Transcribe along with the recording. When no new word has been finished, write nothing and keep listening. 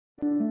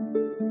Welcome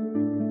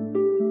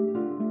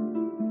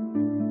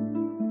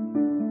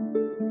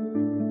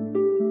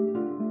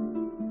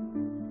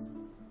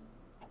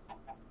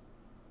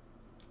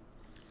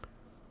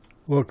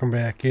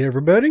back,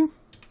 everybody.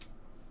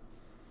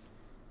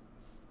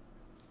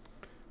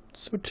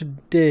 So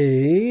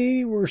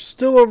today we're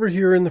still over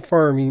here in the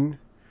farming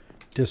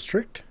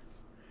district,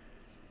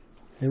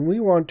 and we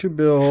want to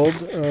build,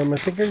 I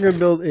think I'm going to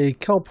build a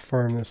kelp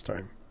farm this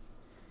time.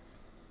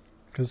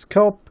 Because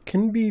kelp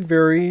can be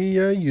very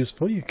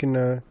useful. You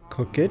can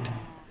cook it,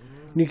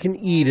 and you can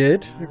eat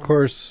it. Of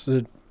course,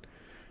 it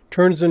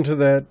turns into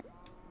that,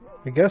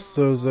 I guess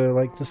those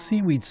like the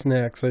seaweed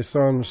snacks I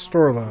saw in the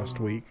store last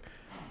week.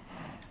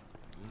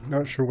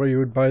 Not sure why you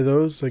would buy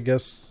those. I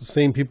guess the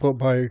same people that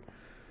buy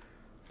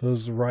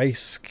those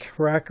rice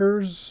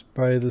crackers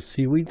buy the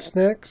seaweed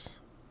snacks.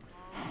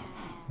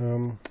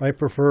 I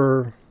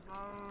prefer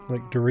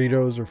like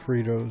Doritos or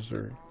Fritos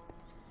or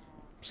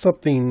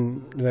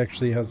something that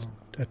actually has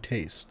a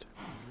taste.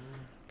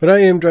 But I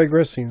am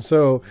digressing.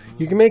 So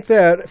you can make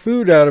that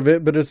food out of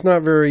it, but it's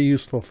not very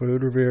useful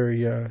food or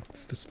very, I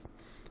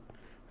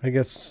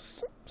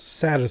guess,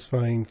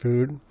 satisfying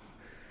food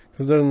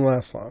because it doesn't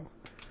last long.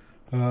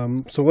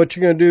 So what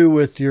you're going to do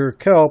with your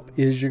kelp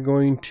is you're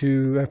going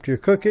to, after you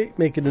cook it,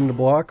 make it into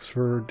blocks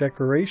for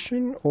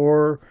decoration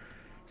or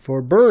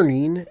for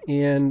burning.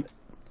 And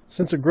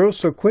since it grows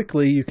so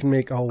quickly, you can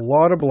make a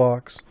lot of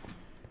blocks.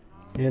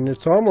 And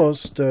it's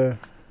almost a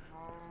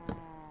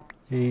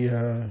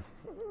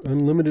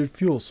unlimited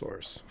fuel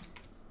source.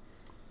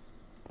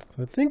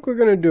 So I think we're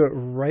going to do it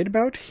right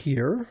about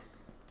here.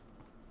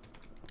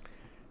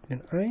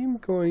 And I am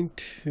going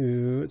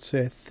to, let's see,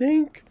 I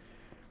think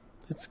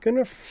it's going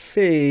to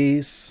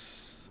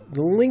face,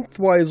 the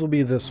lengthwise will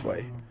be this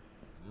way.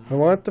 I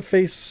want it to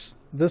face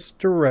this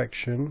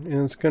direction,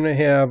 and it's going to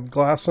have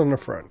glass on the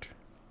front.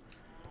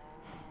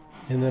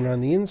 And then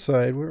on the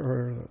inside,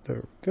 there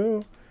we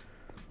go.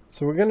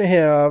 So we're going to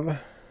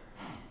have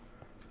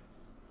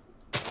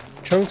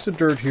chunks of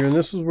dirt here, and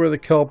this is where the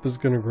kelp is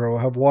going to grow.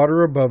 I'll have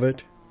water above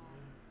it.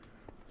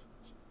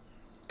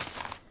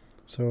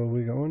 So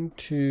we go 1,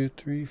 2,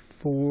 3,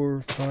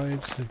 4,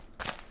 5, 6, 7.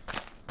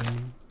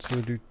 So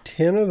we'll do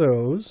 10 of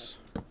those.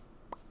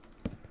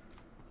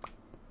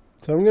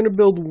 So I'm going to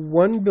build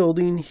one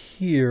building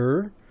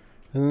here,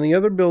 and then the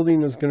other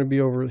building is going to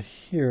be over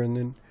here, and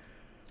then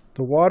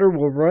the water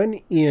will run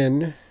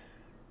in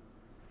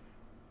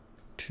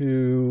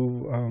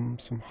to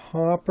some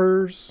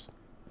hoppers,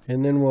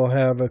 and then we'll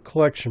have a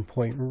collection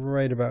point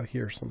right about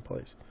here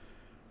someplace.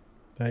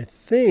 I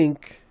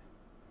think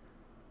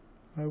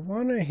I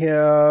want to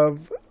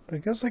have, I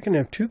guess I can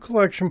have 2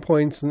 collection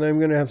points, and then I'm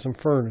going to have some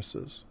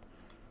furnaces.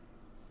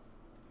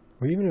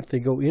 Or even if they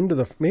go into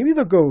the, maybe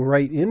they'll go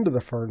right into the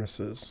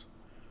furnaces.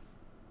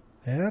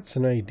 That's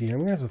an idea. I'm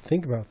going to have to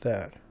think about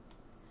that.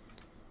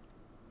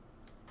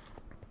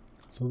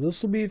 So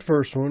this will be the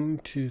first one.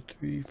 1, 2,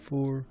 3,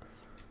 4.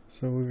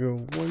 So we go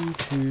 1,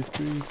 2,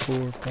 3,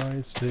 4,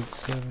 5, 6,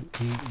 7,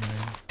 8, 9.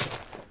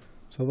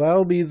 So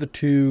that'll be the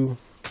 2,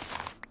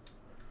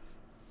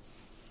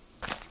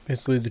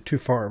 basically the 2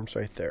 farms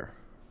right there.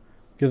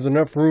 Gives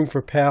enough room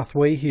for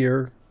pathway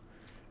here.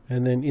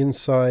 And then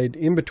inside,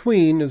 in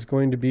between, is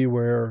going to be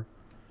where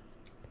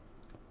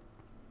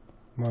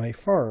my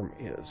farm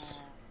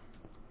is.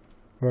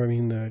 Or I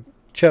mean the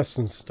chests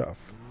and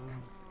stuff.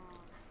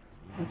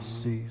 Let's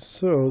see.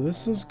 So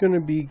this is going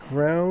to be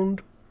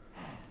ground.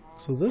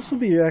 So this will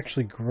be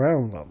actually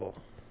ground level.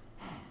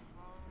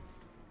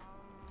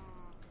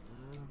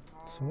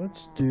 So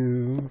let's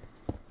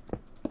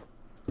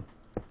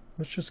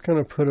just kind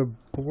of put a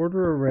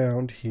border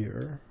around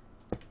here.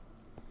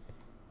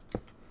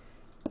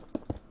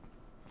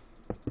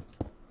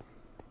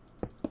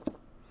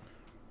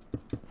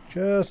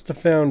 Just a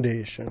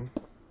foundation.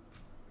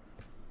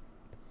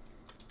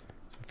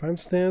 So if I'm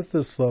standing at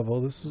this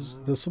level,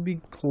 this will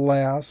be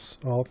glass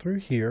all through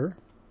here.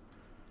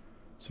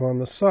 So on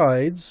the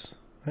sides,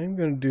 I'm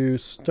going to do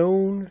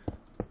stone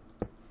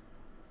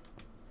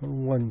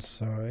on one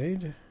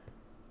side,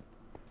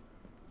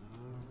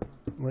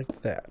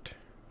 like that.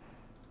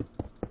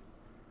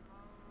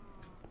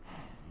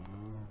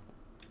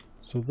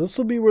 So this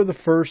will be where the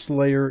first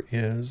layer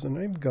is, and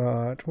I've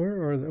got,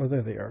 where are they? Oh,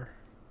 there they are.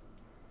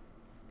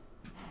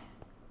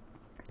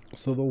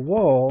 So the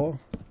wall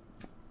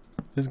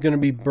is going to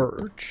be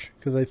birch,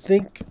 because I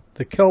think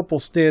the kelp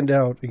will stand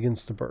out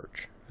against the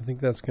birch. I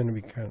think that's going to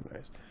be kind of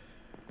nice.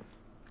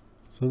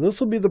 So this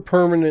will be the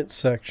permanent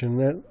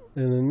section, and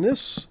then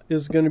this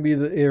is going to be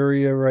the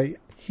area right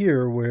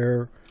here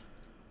where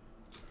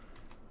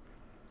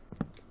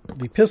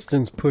the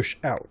pistons push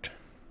out.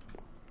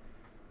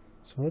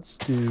 So let's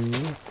do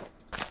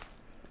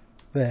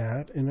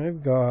that, and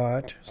I've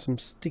got some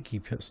sticky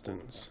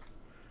pistons.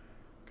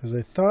 Because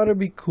I thought it'd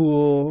be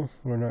cool,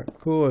 or not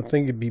cool, I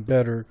think it'd be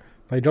better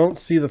if I don't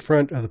see the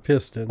front of the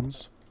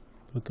pistons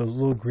with those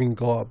little green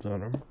globs on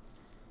them.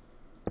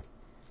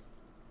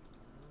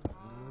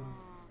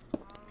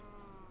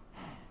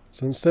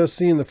 So instead of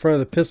seeing the front of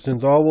the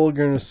pistons, all we're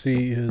going to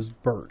see is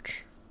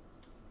birch.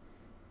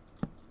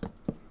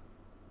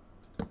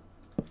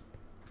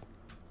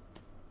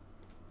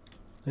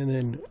 And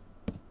then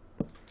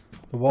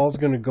the wall's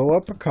going to go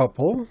up a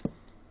couple.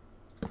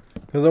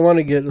 Because I want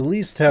to get at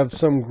least have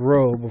some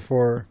grow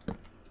before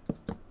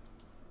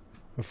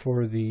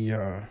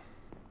the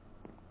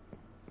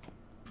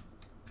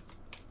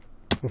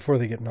before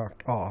they get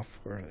knocked off.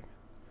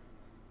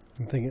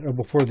 I'm thinking, oh,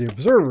 before the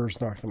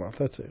observers knock them off.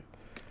 That's it.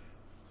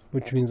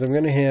 Which means I'm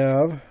going to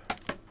have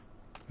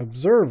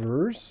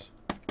observers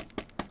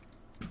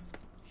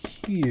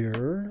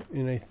here,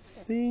 and I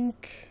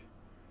think,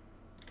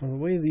 well, the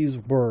way these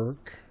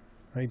work,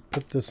 I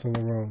put this on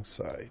the wrong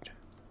side.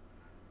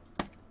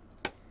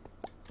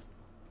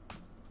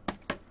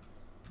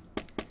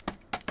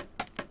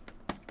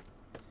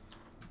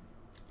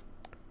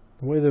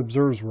 The way the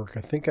observers work,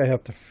 I think I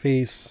have to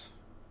face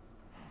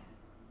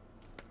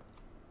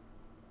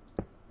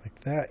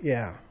like that,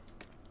 yeah.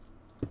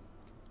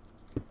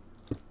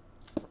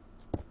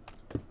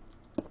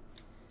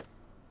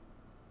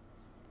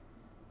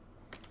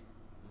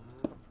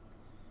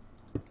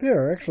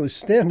 There, actually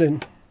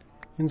standing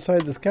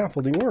inside the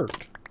scaffolding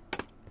worked.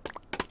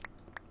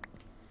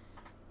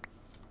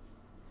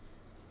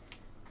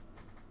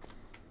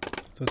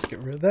 So let's get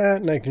rid of that,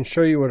 and I can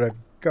show you what I've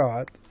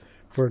got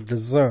for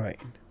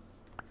design.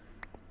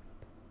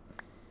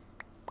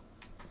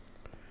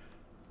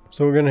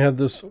 So we're going to have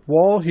this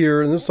wall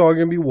here, and this is all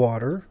going to be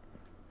water.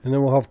 And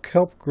then we'll have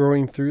kelp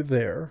growing through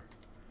there.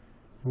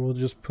 And we'll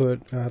just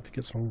put, I have to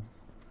get some,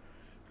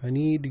 I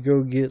need to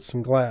go get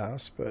some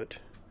glass, but,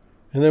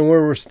 and then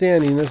where we're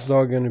standing, this is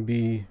all going to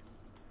be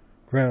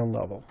ground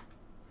level.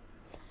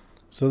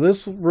 So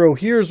this row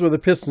here is where the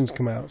pistons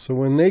come out. So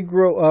when they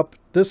grow up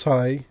this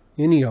high,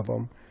 any of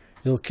them,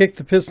 it'll kick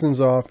the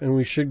pistons off, and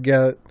we should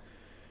get,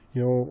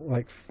 you know,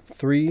 like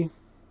 3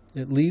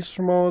 at least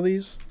from all of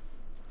these.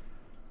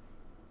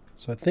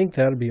 So I think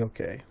that'll be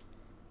okay.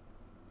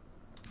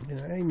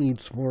 And I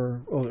need some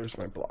more. Oh, there's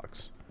my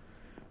blocks.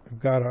 I've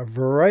got a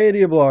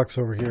variety of blocks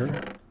over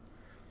here.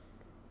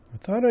 I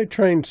thought I'd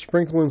try and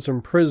sprinkle in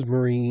some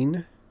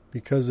prismarine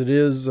because it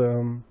is,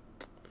 you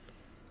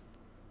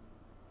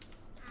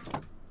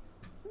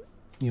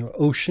know,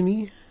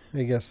 oceany.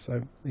 I guess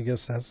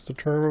that's the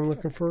term I'm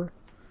looking for.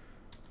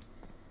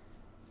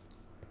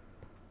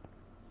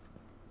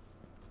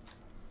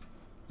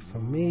 So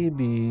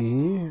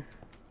maybe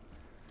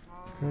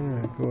I'm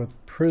gonna go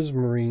with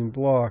prismarine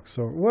blocks.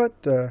 So what?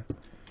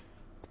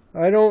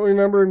 I don't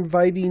remember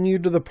inviting you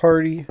to the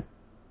party.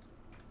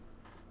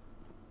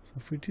 So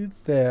if we do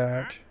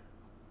that,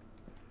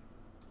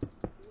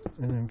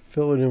 and then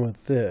fill it in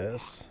with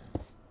this,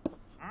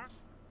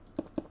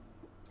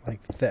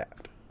 like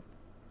that.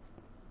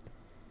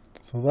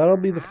 So that'll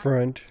be the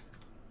front.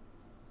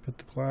 Put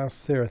the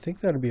glass there. I think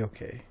that'll be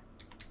okay.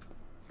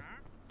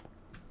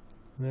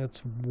 That's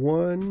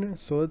one.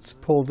 So let's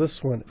pull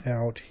this one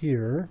out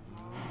here.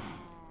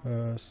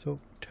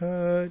 Silk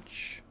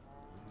touch.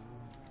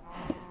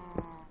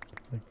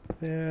 Like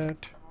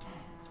that.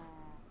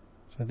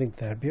 So I think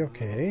that'd be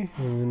okay.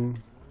 And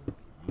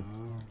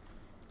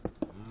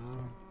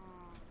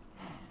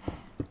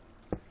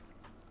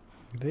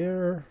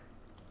there.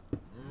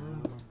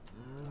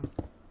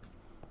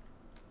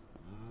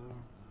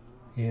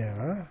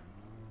 Yeah.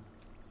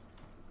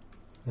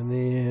 And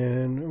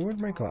then, where'd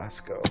my glass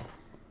go?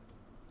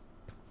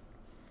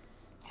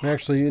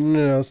 Actually,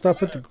 no, let's not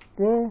put the,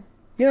 well,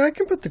 yeah, I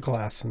can put the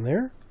glass in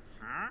there.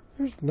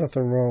 There's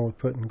nothing wrong with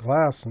putting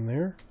glass in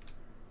there.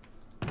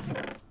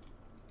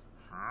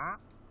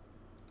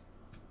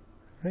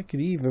 I could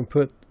even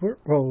put,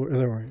 well,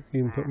 there we go,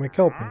 even put my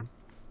kelp in.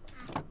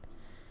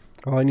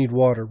 Oh, I need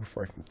water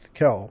before I can put the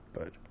kelp,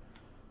 but,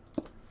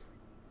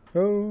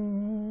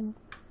 oh,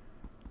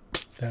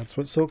 that's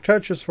what silk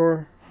touch is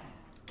for.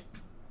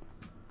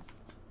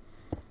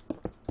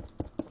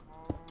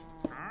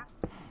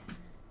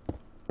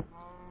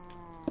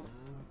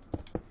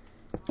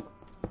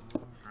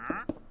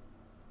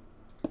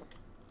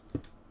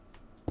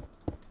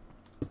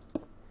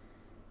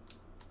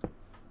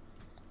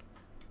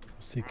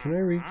 See, can I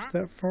reach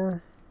that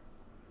far?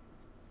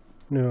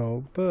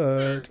 No,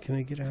 but can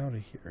I get out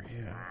of here?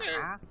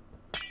 Yeah.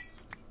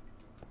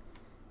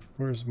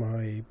 Where's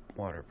my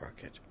water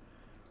bucket?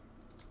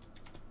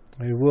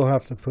 I will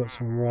have to put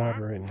some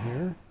water in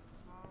here.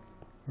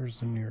 Where's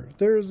the nearest?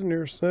 There's the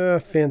nearest.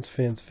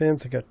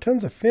 Fence. I got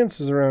tons of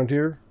fences around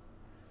here.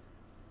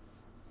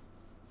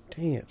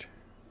 Dang it.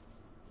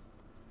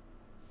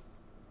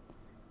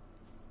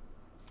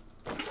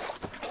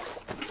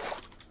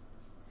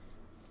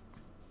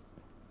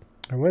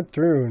 I went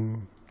through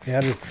and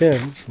added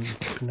fence, and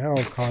now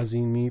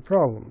causing me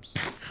problems.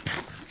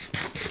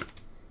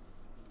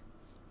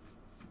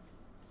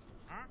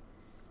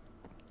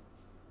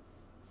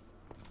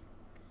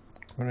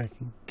 What I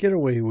can get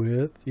away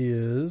with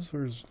is,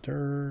 where's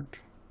dirt?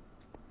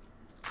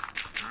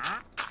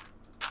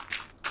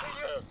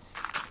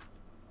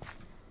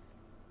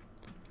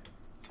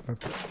 So I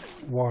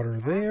put water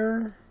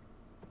there,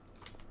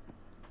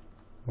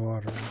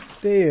 water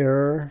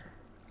there.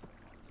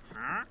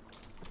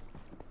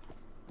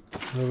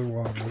 Another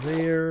water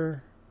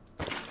there.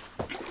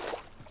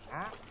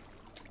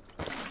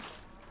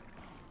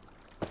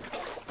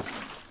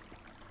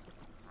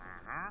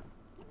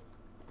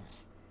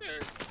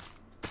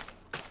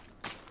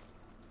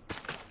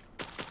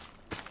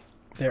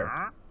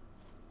 There.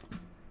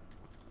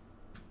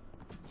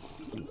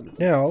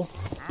 Now,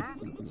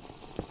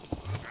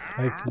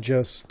 I can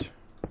just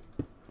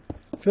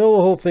fill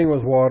the whole thing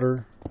with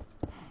water.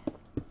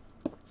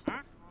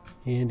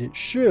 And it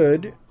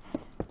should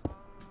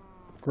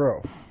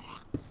grow.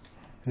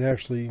 And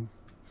actually,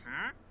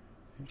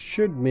 it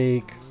should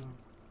make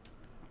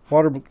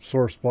water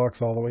source blocks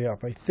all the way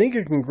up. I think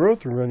it can grow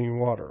through running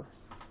water.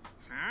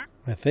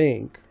 I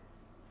think.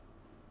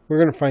 We're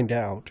going to find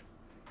out.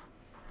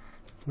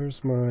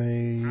 Where's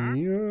my...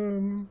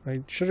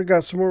 I should have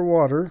got some more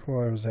water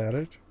while I was at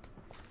it.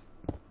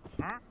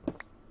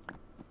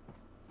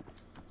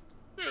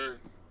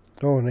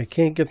 Oh, and I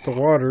can't get the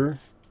water.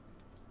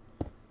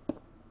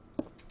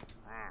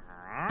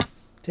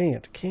 Dang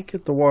it, I can't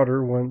get the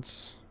water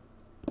once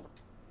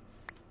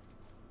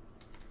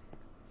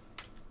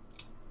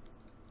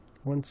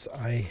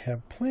I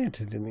have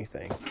planted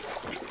anything.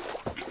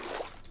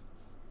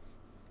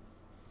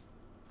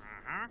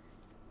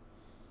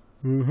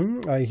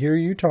 I hear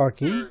you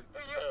talking.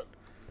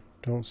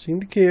 Don't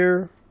seem to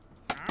care.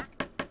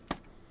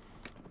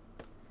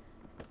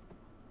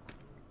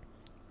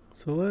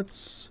 So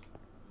let's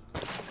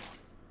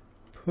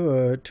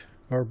put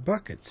our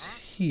buckets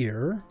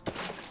here.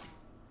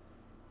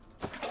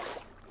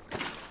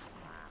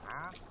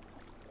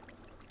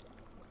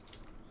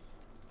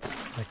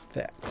 Like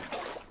that.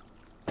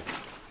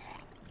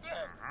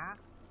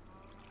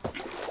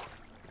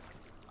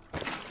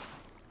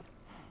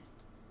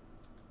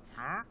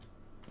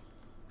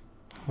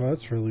 Well,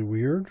 that's really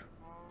weird.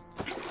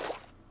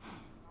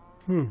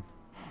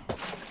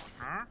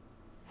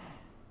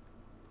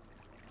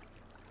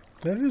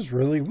 That is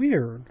really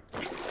weird.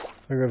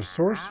 I got a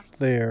source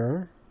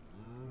there.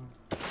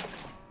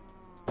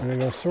 And I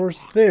got a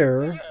source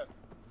there.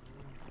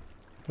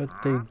 But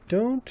they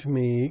don't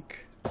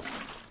make...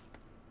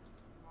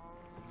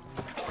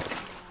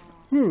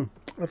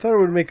 I thought it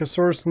would make a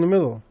source in the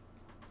middle.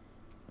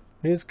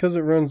 Maybe it's because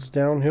it runs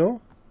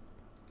downhill?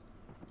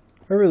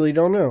 I really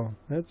don't know.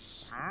 That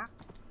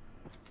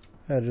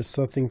is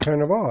something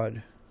kind of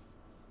odd.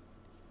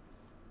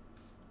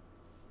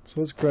 So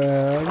let's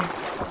grab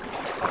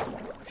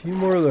a few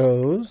more of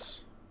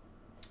those.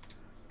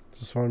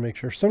 Just want to make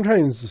sure.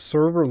 Sometimes the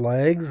server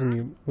lags,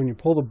 and when you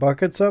pull the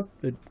buckets up,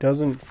 it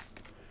doesn't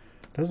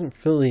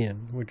fill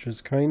in, which is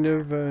kind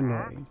of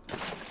annoying.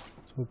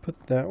 So we'll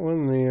put that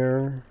one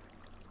there.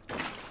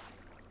 That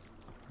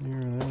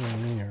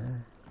one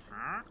there.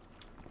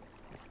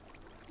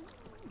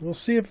 We'll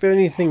see if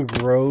anything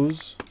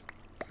grows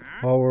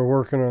while we're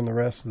working on the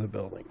rest of the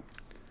building.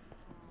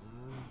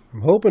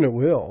 I'm hoping it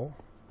will,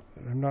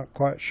 but I'm not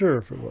quite sure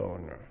if it will or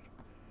not.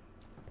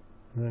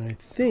 And then I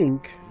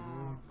think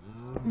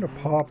I'm going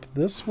to pop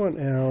this one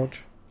out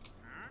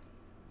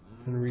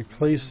and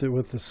replace it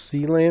with the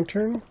sea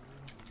lantern,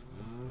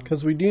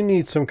 because we do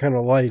need some kind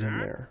of light in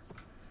there.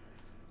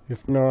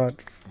 If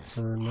not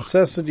for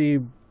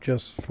necessity,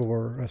 just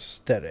for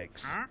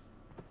aesthetics.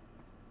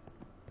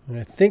 And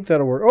I think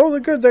that'll work. Oh,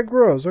 look good, that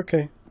grows.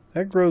 Okay,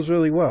 that grows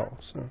really well.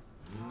 So,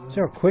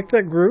 see how quick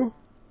that grew?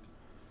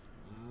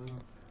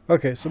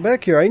 Okay, so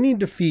back here, I need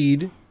to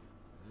feed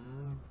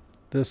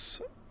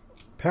this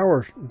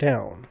power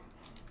down.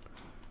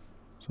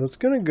 So it's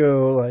going to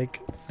go like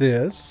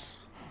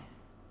this.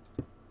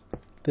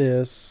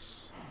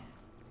 This.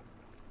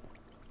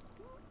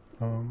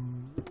 We're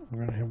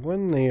going to have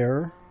one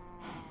there.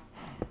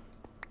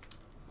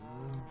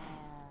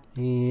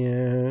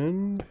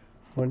 And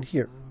one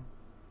here.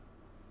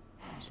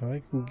 So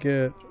I can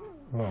get,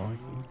 well, I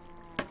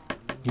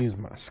can use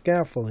my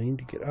scaffolding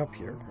to get up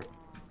here.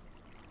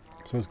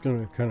 So it's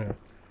going to kind of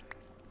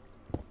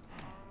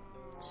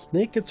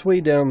snake its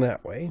way down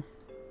that way.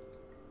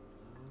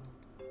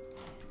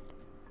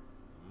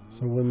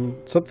 So when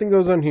something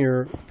goes on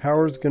here,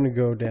 power is going to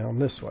go down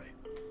this way.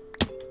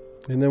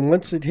 And then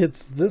once it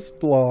hits this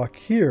block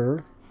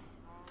here,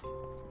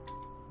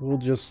 we'll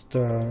just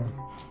have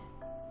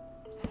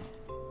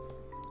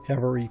a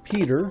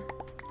repeater,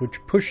 which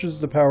pushes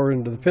the power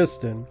into the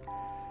piston,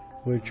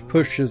 which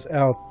pushes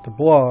out the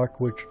block,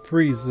 which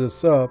frees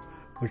this up,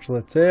 which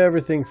lets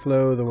everything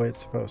flow the way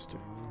it's supposed to.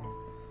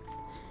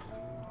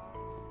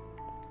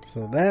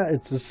 So that,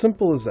 it's as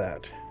simple as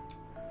that.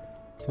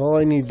 So all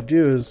I need to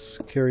do is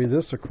carry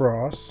this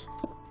across,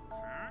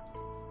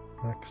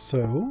 like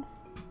so.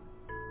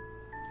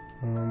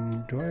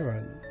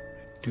 I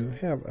do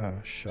have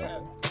a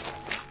shovel.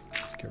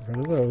 Let's get rid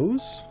of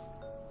those.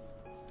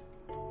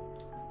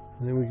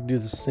 And then we can do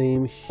the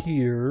same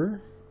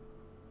here.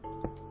 So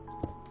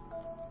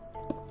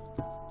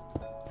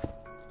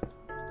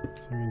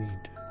we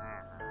need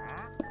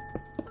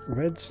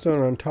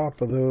redstone on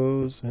top of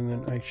those, and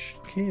then I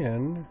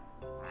can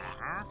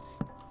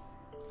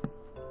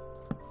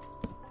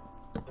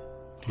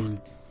do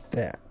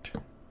that.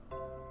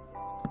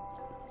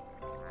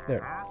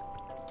 There.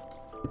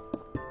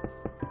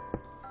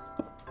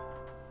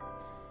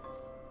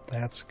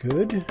 That's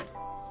good.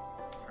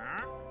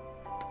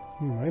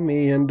 I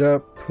may end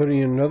up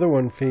putting another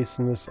one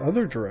facing this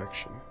other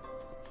direction.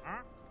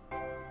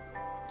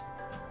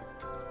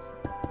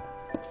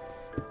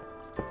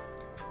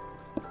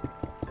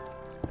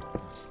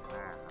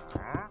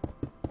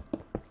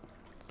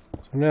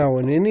 So now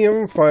when any of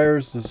them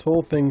fires, this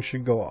whole thing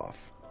should go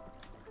off.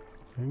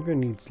 I'm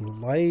going to need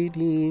some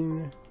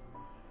lighting.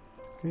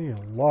 I need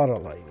a lot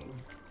of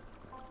lighting.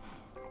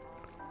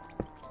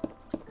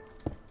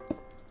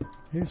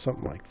 Maybe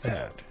something like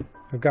that.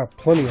 I've got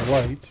plenty of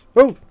lights.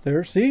 Oh,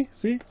 there, see?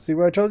 See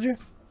what I told you?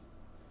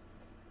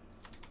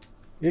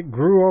 It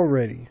grew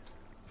already.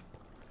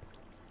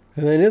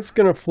 And then it's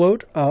going to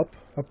float up.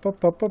 Up.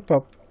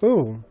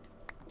 Oh.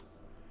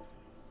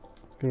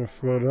 It's going to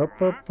float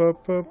up.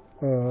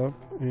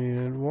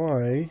 And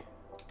why?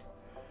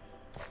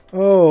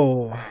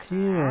 Oh,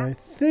 yeah, I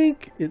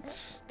think it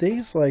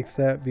stays like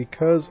that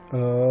because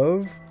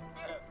of...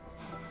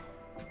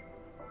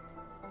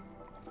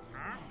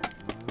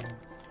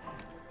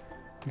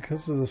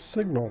 the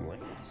signal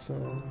length. So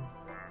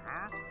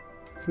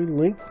if we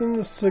lengthen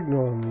the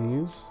signal on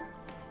these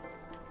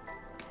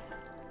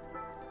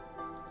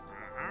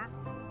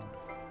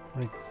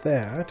like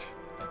that,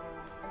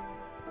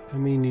 I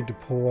may need to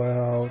pull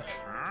out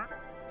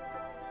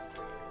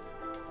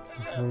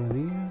one of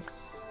these.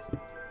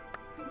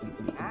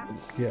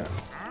 Yeah.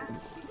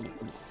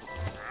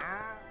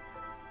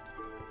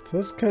 So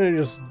let's kind of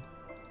just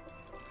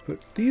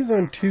put these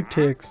on 2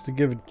 ticks to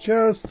give it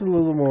just a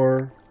little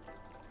more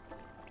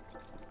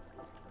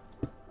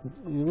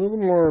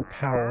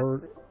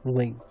power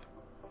length.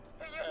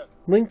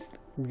 A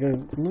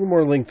little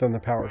more length on the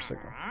power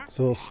signal.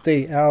 So it'll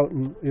stay out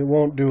and it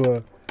won't do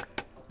a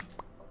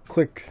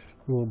quick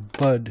little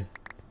bud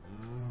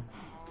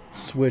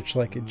switch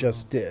like it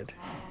just did.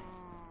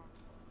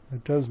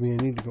 That does mean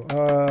I need to go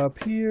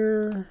up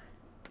here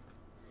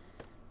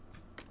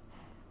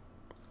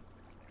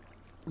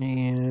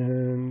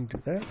and do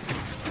that.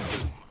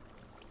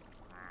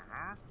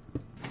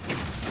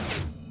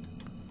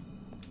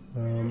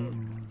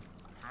 I'm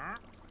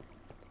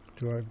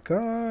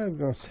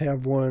going to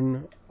have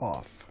one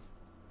off.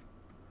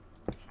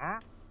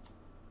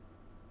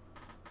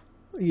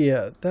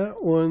 Yeah,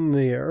 that one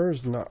there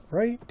is not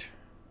right.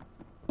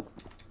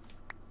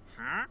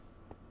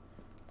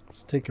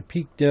 Let's take a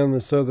peek down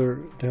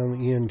down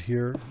the end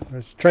here. I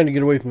was trying to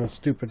get away from the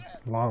stupid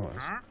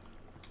llamas.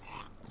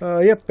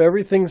 Yep,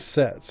 everything's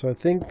set. So I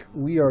think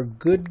we are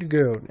good to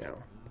go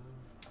now.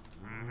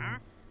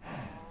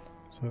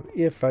 So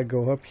if I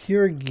go up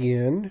here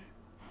again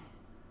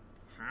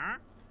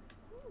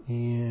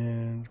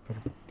and put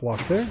a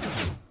block there,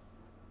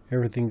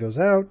 everything goes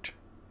out.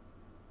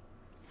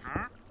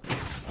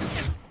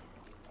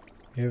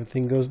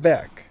 Everything goes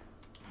back.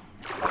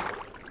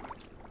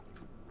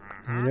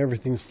 And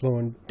everything's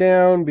slowing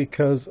down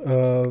because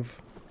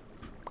of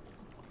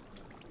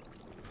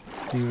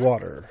the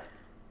water.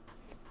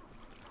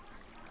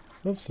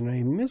 Oops, and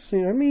I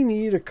may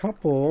need a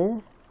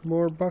couple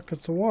more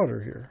buckets of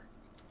water here.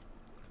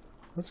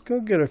 Let's go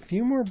get a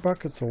few more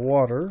buckets of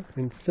water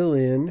and fill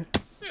in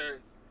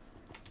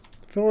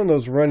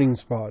those running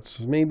spots.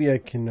 So maybe I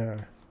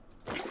can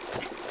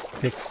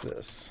fix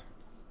this.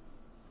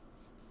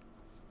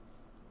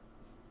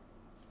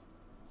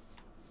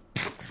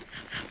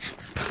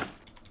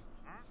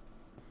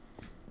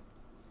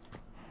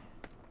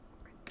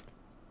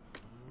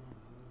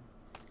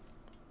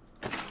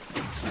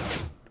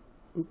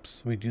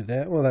 Oops, we do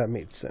that. Well, that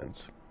made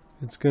sense.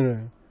 It's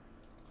gonna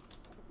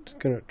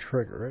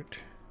trigger it.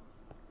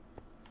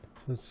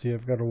 So let's see.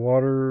 I've got a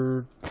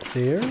water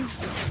there,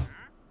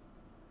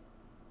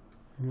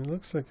 and it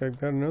looks like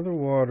I've got another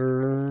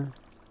water.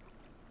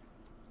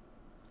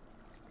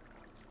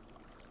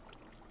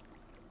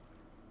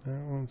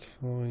 That one's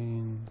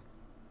flowing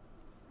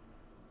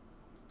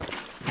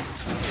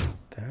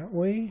that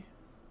way,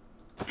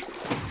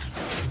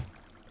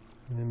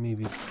 and then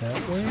maybe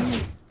that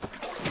way.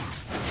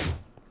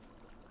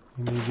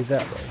 Maybe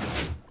that way.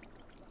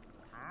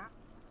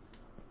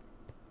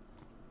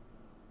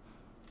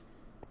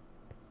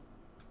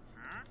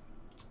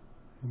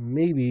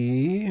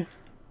 Maybe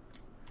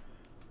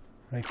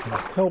I can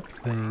help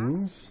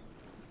things.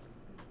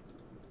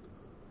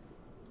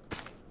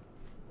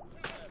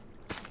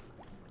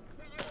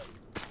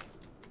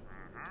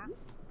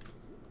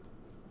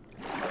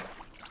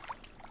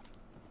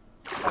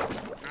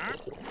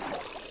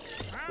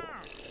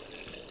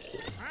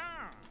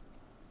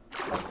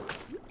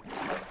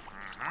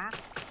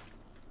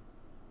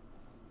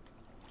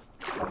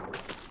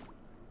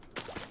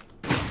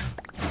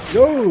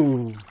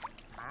 Yo!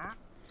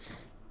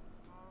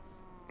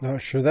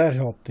 Not sure that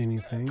helped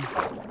anything.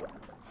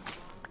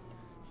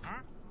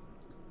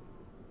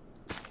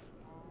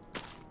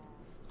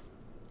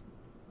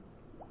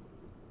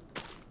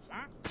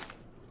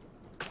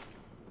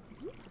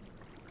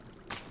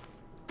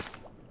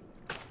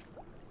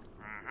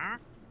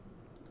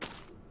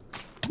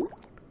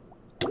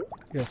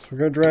 Yes, we're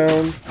gonna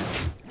drown.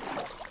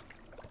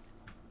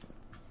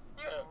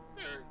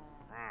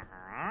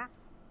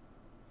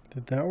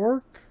 Did that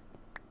work?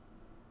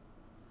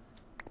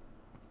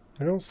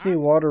 I don't see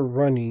water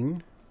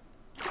running,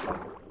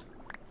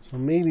 so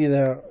maybe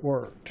that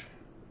worked.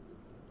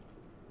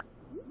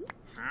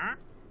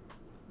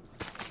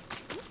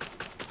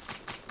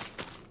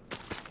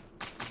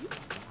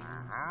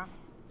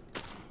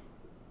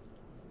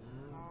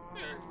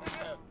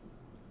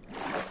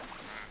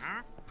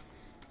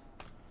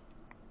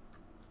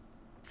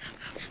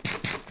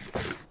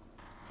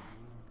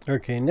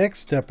 Okay, next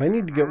step, I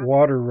need to get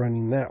water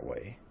running that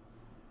way,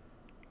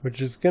 which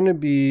is going to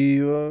be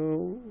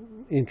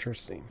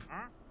interesting,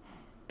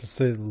 to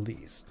say the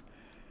least.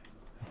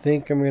 I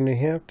think I'm going to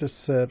have to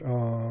set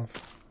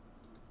off.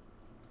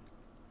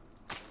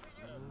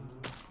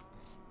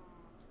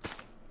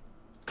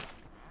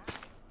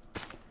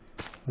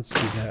 Let's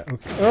do that.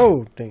 Okay.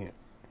 Oh, dang it.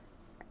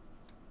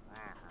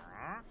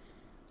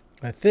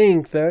 I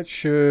think that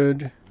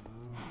should...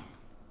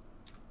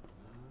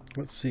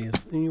 Let's see.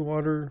 Is any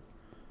water...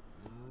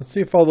 Let's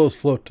see if all those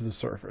float to the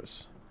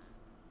surface.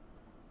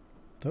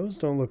 Those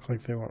don't look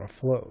like they want to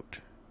float.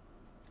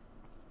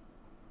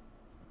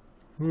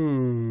 I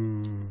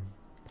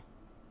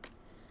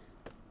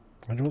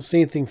don't see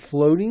anything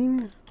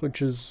floating,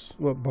 which is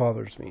what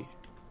bothers me.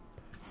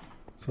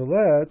 So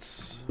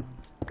let's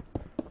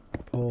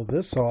pull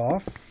this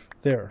off.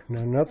 There.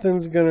 Now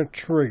nothing's going to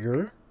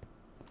trigger.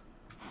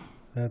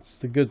 That's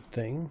the good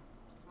thing.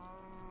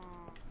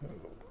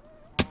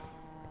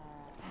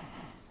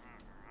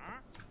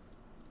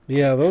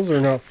 Yeah, those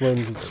are not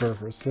floating to the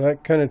surface. So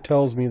that kind of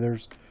tells me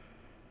there's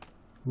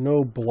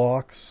no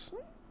blocks.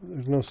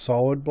 There's no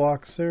solid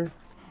blocks there.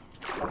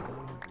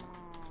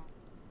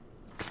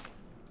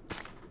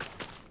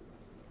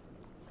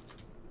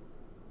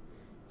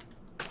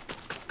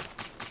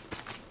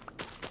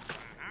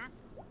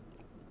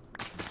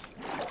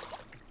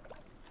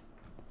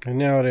 And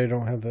now I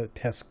don't have that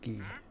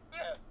pesky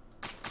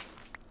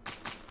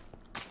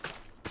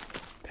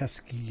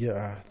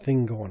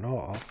thing going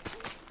off.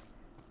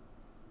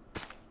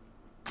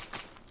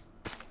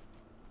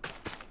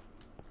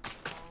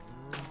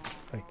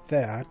 Like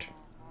that.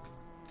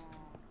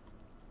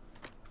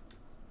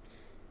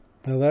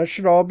 Now that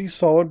should all be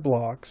solid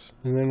blocks.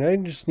 And then I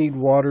just need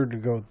water to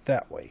go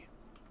that way.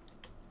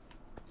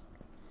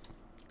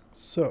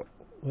 So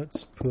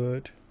let's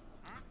put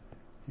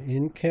an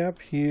end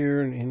cap here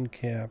and end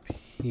cap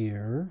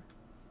here.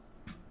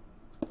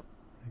 Like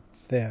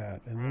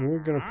that. And then we're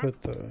going to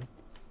put the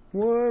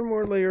one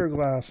more layer of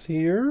glass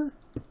here.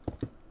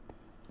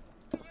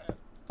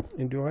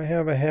 And do I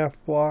have a half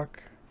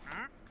block?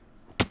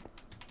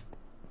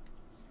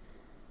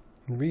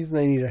 The reason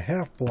I need a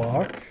half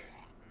block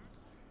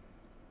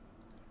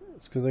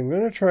is because I'm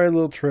going to try a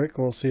little trick,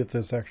 and we'll see if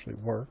this actually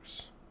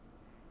works.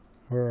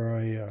 Where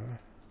I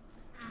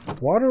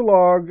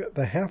waterlog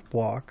the half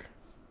block,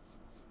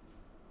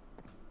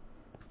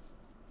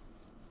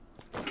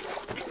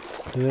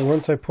 and then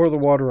once I pour the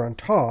water on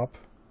top,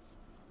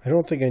 I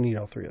don't think I need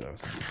all three of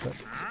those, but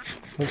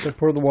once I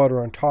pour the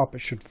water on top, it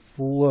should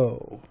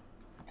flow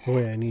the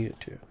way I need it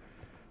to.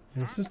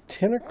 And this is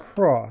 10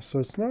 across, so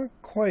it's not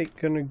quite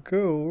going to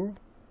go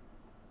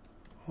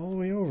all the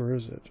way over,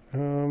 is it?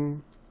 My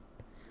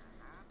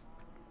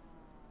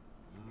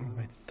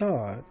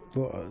thought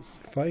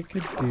was, if I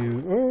could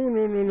do... Oh,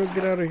 no,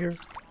 get out of here.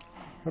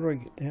 How do I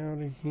get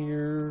out of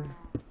here?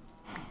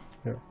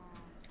 There.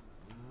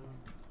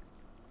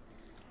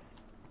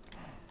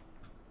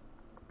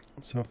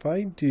 So if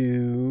I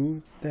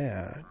do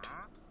that...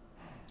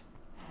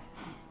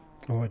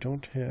 Oh, I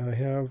don't have... I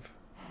have...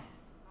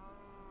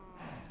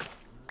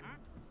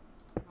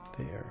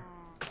 There.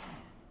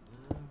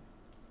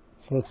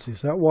 So let's see,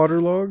 is that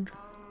waterlogged?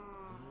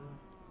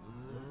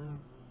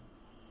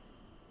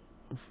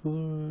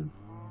 Flood.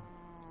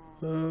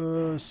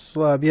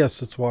 Slab,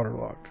 yes, it's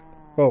waterlogged.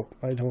 Oh,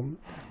 I don't...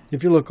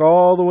 If you look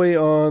all the way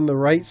on the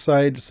right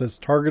side, it says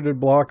targeted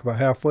block about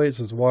halfway. It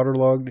says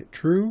waterlogged,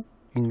 true,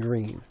 in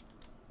green.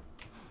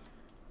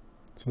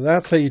 So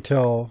that's how you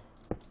tell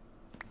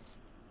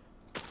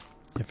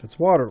if it's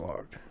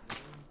waterlogged.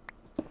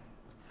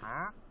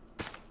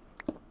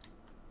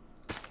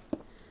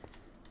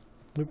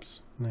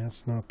 Oops,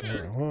 that's not the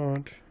way I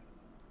want.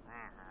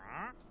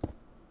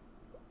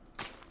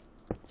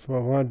 So what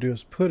I want to do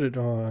is put it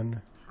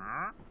on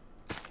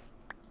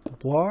the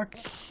block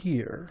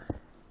here.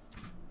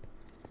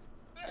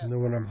 And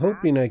then what I'm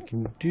hoping I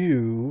can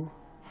do,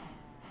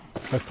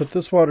 if I put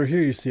this water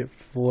here, you see it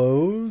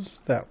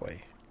flows that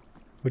way,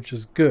 which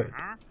is good.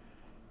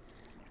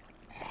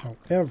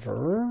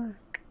 However,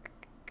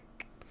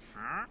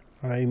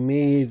 I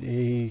made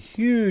a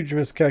huge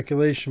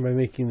miscalculation by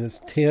making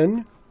this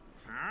 10.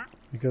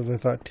 Because I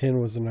thought 10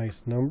 was a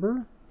nice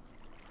number.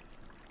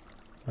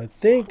 I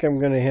think I'm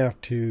going to have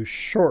to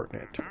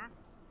shorten it.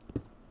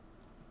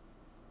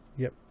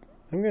 Yep,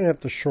 I'm going to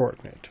have to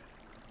shorten it.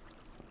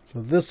 So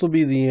this will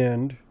be the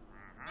end.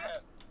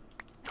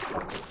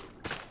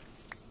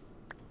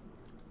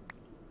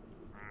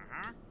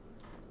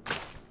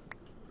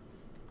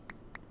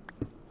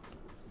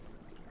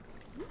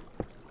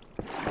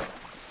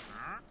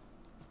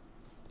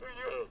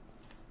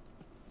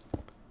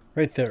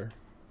 Right there.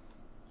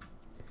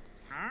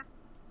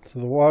 So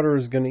the water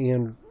is going to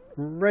end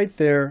right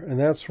there, and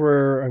that's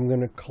where I'm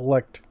going to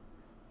collect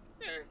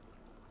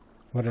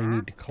what I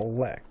need to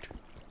collect.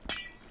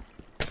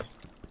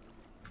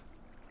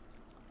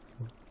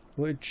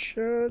 Which,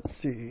 let's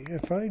see,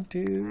 if I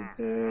do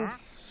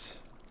this,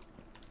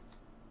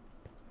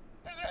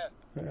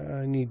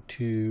 I need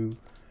to,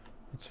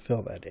 let's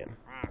fill that in.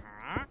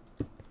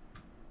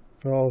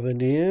 Put all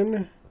that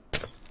in.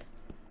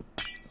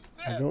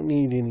 I don't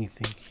need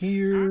anything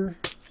here.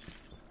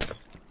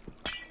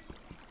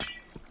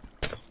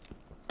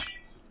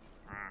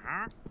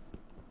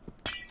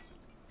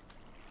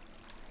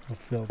 I'll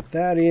fill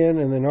that in,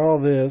 and then all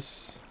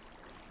this.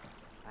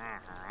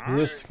 So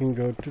this can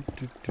go.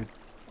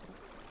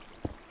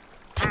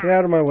 Get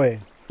out of my way.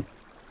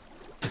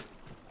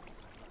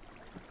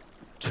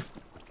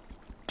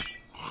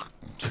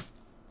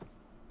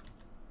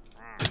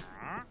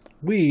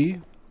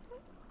 We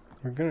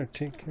are gonna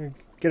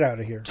get out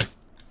of here.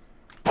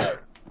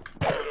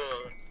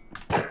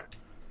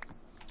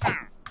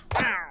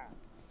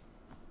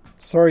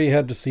 Sorry you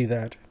had to see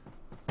that.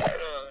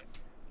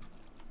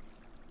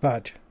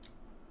 But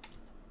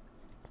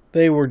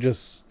they were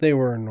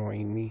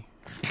annoying me.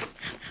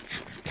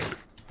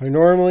 I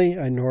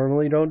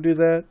normally don't do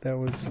that. That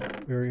was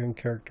very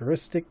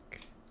uncharacteristic.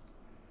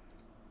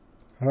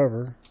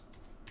 However,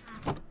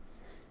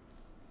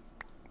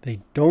 they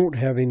don't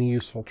have any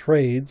useful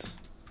trades,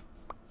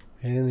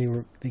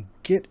 and they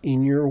get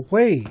in your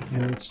way,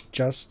 and it's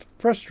just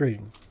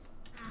frustrating.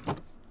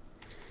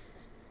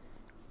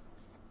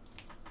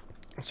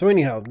 So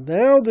anyhow,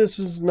 now this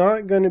is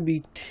not going to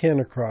be 10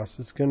 across.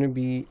 It's going to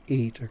be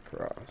 8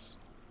 across.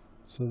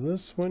 So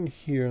this one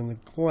here in the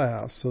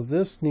glass. So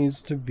this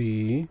needs to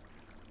be...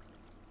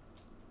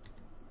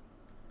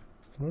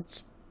 So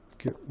let's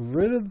get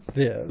rid of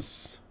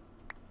this.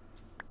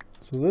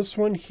 So this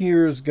one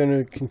here is going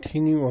to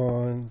continue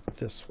on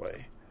this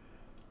way.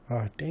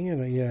 Ah, dang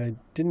it. Yeah, I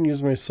didn't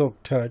use my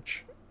silk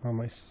touch on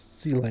my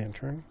sea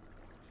lantern.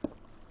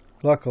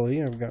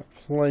 Luckily, I've got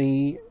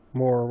plenty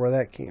more where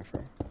that came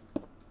from.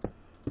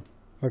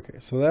 Okay,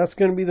 so that's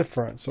going to be the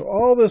front. So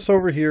all this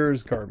over here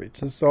is garbage.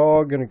 This is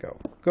all going to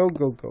go. Go,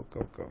 go, go,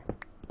 go, go.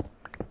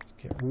 Let's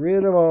get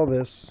rid of all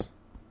this.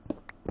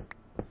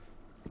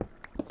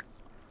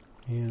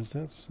 And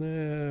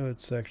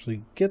let's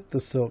actually get the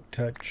silk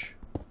touch.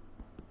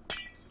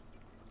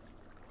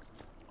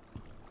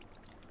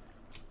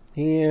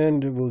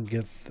 And we'll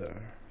get the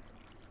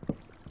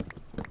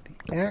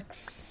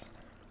axe.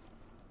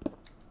 So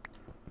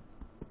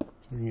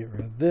we can get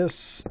rid of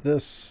this,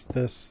 this,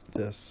 this,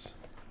 this.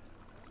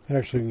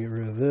 Actually, get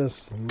rid of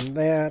this and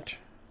that.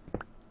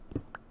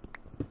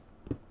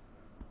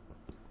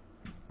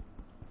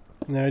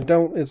 Now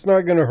it's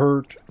not going to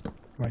hurt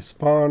my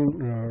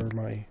spawn or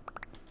my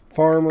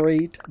farm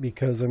rate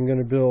because I'm going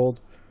to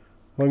build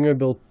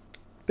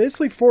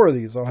basically 4 of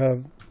these. I'll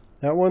have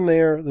that one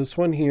there, this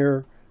one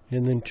here,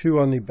 and then 2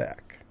 on the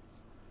back.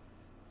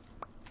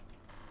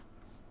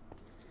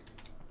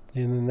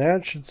 And then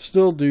that should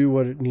still do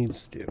what it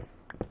needs to do.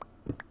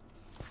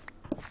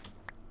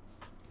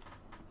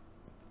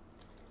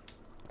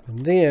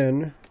 And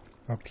then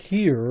up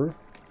here,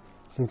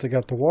 since I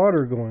got the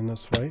water going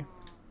this way,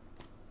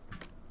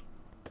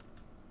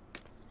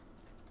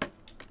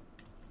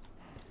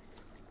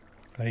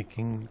 I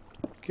can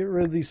get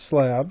rid of these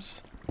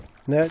slabs.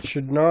 And that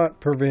should not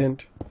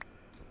prevent,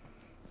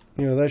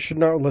 that should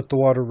not let the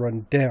water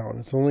run down.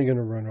 It's only going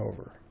to run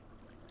over.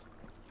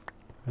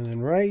 And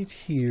then right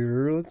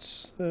here,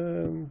 let's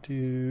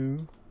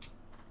do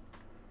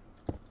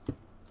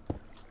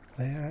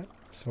that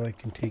so I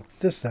can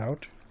take this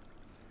out.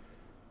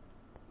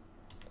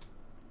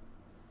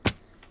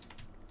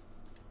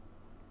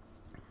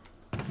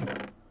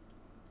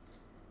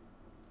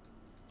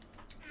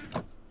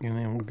 And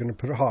then we're going to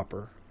put a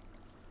hopper.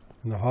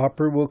 And the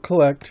hopper will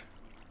collect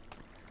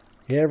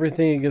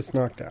everything that gets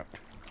knocked out.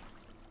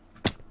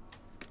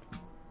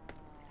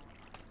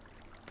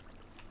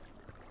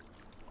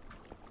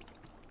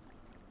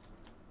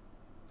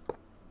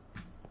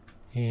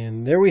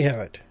 And there we have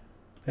it.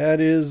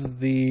 That is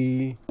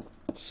the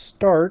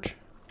start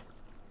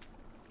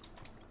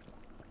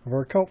of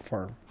our kelp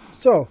farm.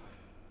 So,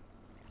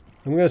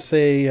 I'm going to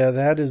say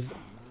that is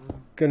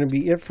going to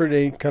be it for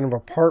today, kind of a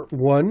part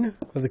 1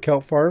 of the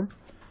kelp farm,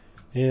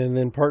 and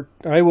then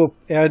I will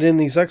add in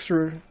these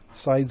extra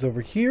sides over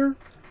here,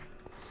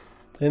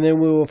 and then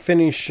we will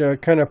finish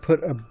kind of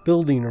put a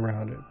building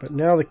around it. But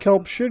now the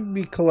kelp should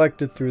be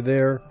collected through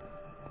there,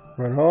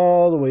 run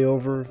all the way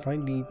over if I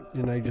need,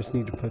 and I just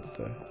need to put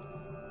the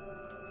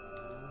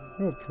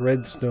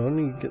redstone.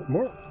 You get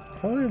more.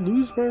 How did I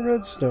lose my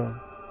redstone?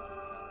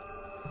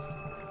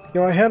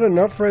 I had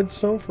enough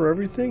redstone for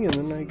everything, and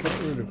then I got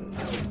rid of it.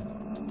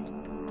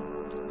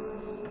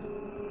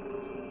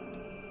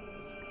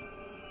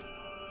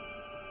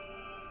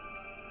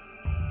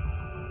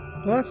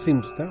 Well,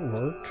 that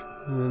worked.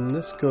 And then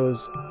this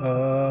goes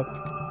up.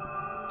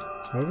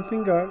 So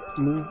everything got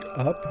moved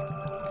up.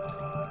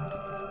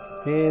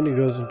 And it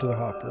goes into the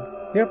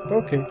hopper. Yep,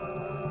 okay.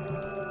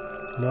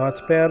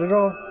 Not bad at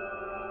all. So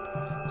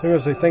I'm going to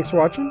say thanks for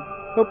watching.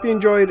 Hope you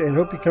enjoyed and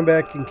hope you come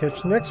back and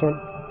catch the next one.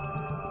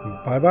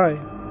 Bye-bye.